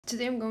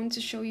Today I'm going to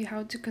show you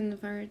how to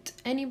convert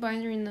any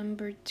binary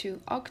number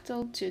to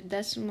octal, to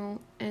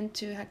decimal, and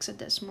to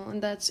hexadecimal, and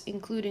that's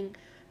including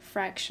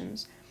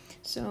fractions.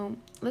 So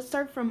let's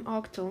start from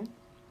octal.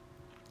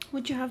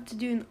 What you have to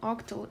do in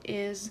octal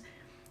is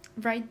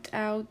write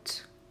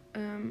out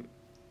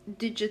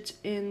digits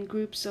in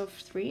groups of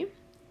 3,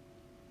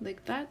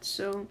 like that.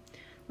 So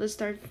let's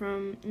start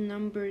from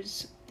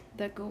numbers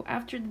that go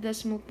after the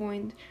decimal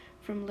point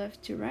from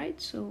left to right.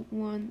 So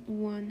 1,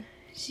 1,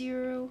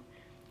 0,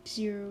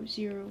 0,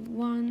 0,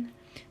 1.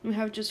 We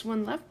have just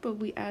one left, but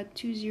we add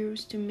 2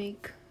 zeros to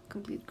make a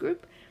complete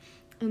group.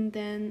 And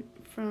then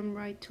from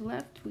right to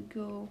left, we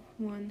go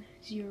 1,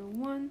 0,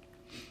 1,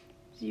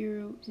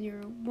 0,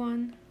 0,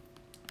 1,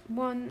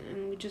 1,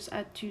 and we just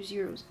add 2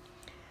 zeros.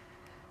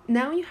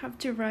 Now you have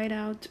to write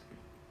out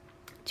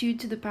 2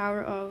 to the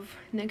power of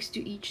next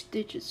to each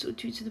digit. So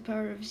 2 to the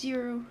power of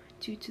 0,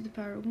 2 to the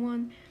power of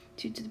 1,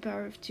 2 to the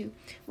power of 2.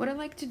 What I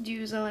like to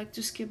do is I like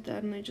to skip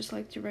that, and I just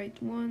like to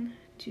write 1,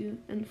 2,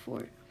 and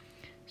 4.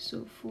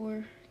 So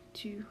 4,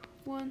 2,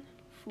 1,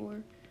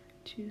 4,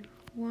 2,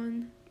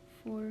 1,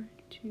 4,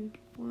 2,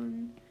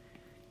 1,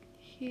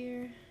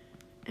 here,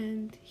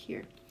 and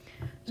here.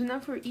 So now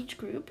for each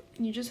group,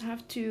 you just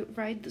have to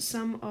write the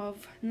sum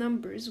of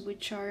numbers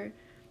which are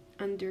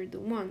under the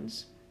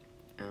ones.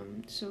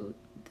 So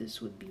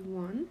this would be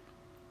 1.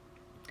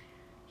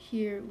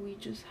 Here we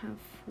just have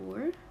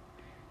 4.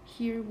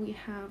 Here we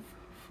have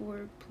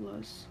 4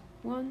 plus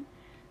 1,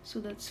 so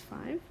that's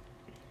 5.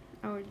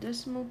 Our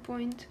decimal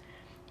point,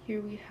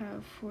 here we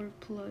have 4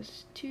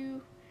 plus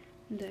 2,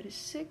 that is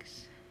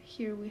 6.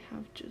 Here we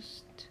have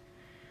just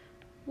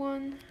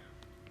 1,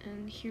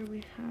 and here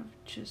we have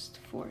just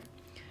 4.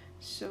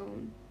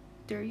 So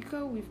there you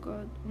go, we've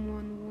got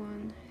 1,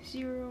 1,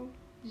 0,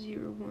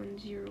 0, 1,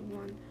 0,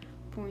 1,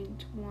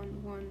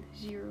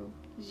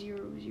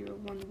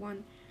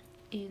 0.1100001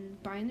 in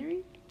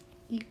binary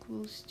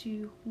equals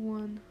to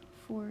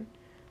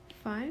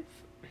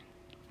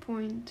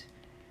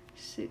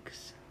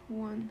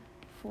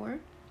 145.614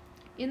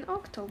 in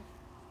octal.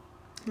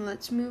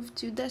 Let's move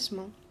to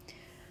decimal.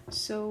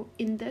 So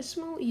in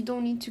decimal, you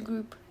don't need to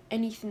group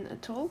anything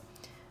at all.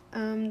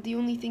 The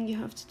only thing you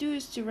have to do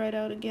is to write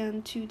out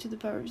again 2 to the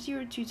power of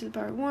 0, 2 to the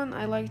power of 1.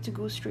 I like to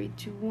go straight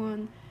to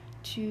 1,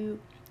 2,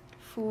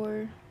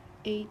 4,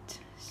 8,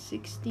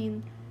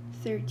 16,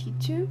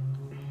 32.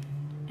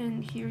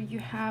 And here you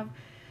have,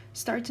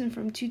 starting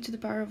from 2 to the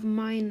power of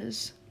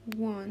minus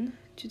 1,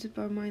 2 to the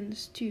power of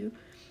minus 2,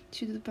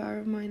 2 to the power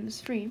of minus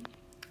 3.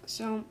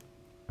 So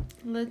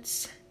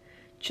let's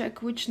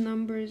check which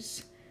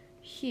numbers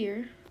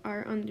here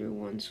are under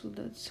 1. So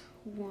that's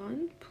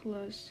 1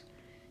 plus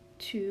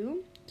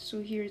 2.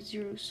 So here's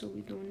 0, so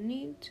we don't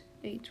need.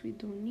 8 we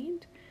don't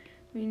need.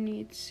 We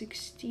need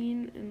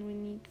 16 and we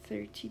need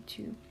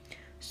 32.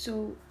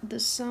 So the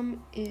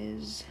sum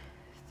is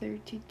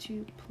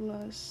 32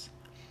 plus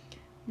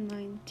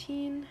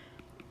 19,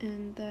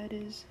 and that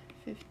is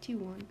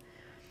 51.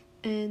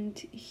 And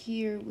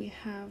here we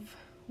have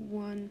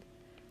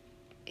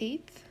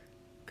 1/8,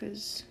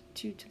 because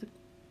 2 to the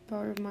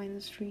power of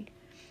minus 3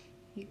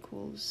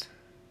 equals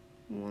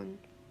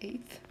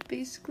 1/8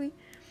 basically.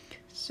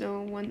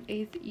 So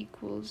 1/8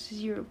 equals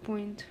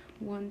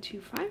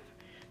 0.125.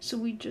 So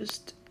we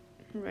just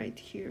write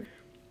here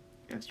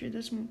after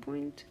decimal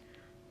point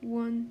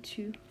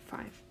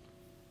 125.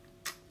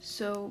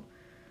 So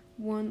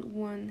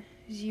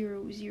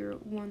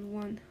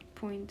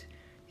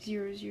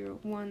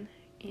 1100011.001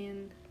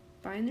 in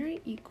binary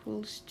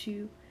equals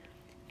to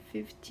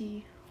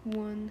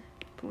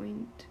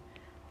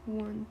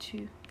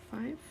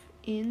 51.125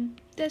 in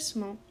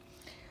decimal.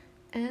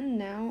 And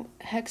now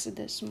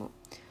hexadecimal.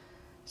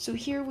 So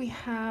here we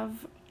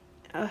have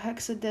a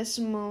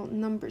hexadecimal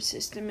number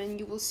system, and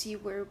you will see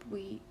where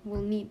we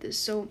will need this.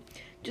 So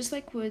just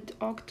like with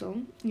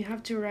octal, you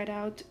have to write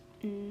out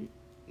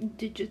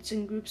digits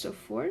in groups of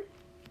 4.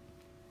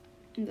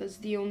 And that's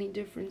the only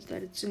difference,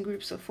 that it's in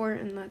groups of 4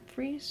 and not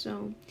 3.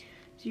 So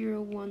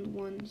 0, 1,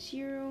 1,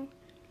 0,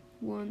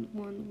 1,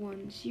 1,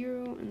 1,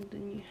 0, and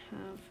then you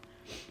have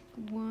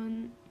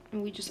 1,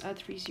 and we just add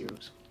 3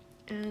 zeros.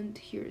 And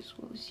here as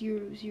well,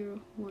 0,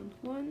 0, 1,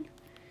 1,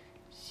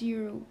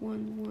 0,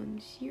 1, 1,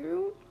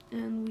 0,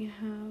 and we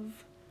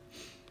have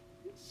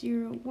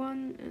 0,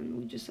 1, and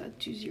we just add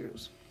 2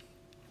 zeros.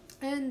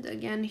 And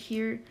again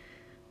here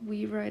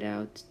we write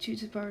out 2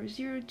 to the power of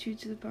 0, 2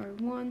 to the power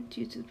of 1,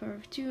 2 to the power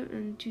of 2,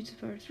 and 2 to the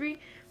power of 3.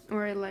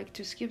 Or I like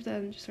to skip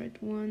that and just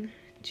write 1,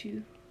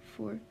 2,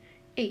 4,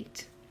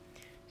 8.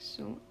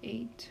 So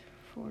 8,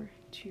 4,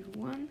 2,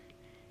 1,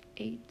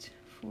 8,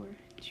 4,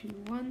 2,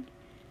 1,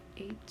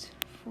 8,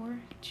 4,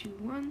 2,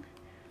 1,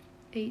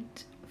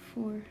 8,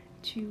 4,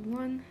 2,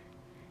 1,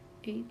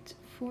 8,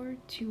 4,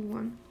 2,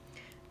 1.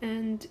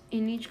 And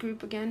in each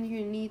group again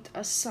you need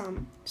a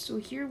sum. So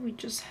here we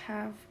just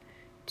have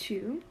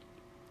 2.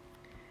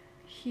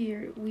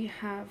 Here we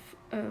have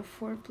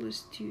 4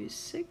 plus 2 is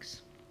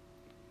 6.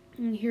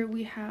 And here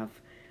we have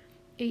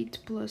 8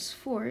 plus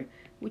 4,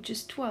 which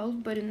is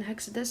 12, but in the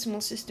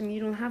hexadecimal system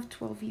you don't have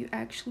 12, you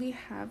actually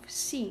have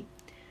C.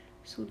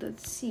 so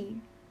that's C.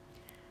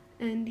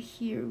 And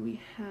here we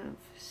have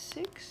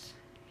 6.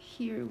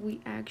 Here we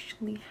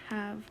actually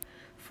have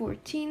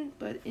 14,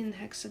 but in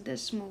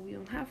hexadecimal we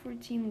don't have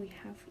 14, we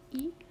have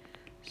E,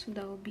 so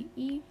that will be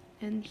E.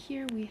 And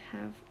here we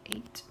have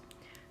 8,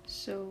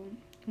 so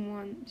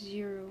 1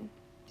 0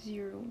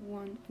 0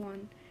 1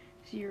 1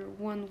 0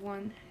 1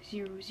 1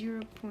 0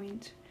 0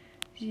 point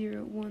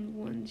 0 1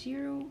 1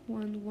 0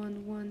 1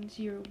 1 1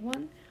 0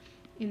 1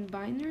 in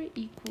binary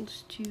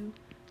equals to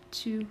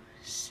 2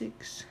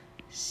 6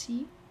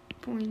 C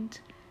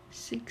point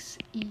 6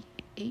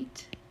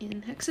 E8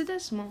 in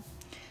hexadecimal.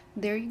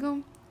 There you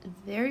go,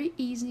 very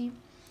easy.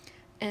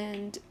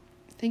 And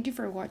thank you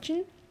for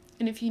watching,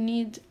 and if you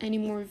need any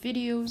more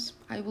videos,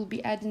 I will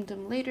be adding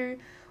them later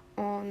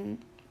on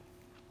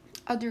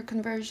other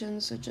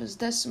conversions such as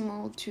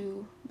decimal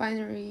to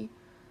binary,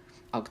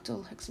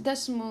 octal,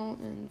 hexadecimal,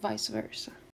 and vice versa.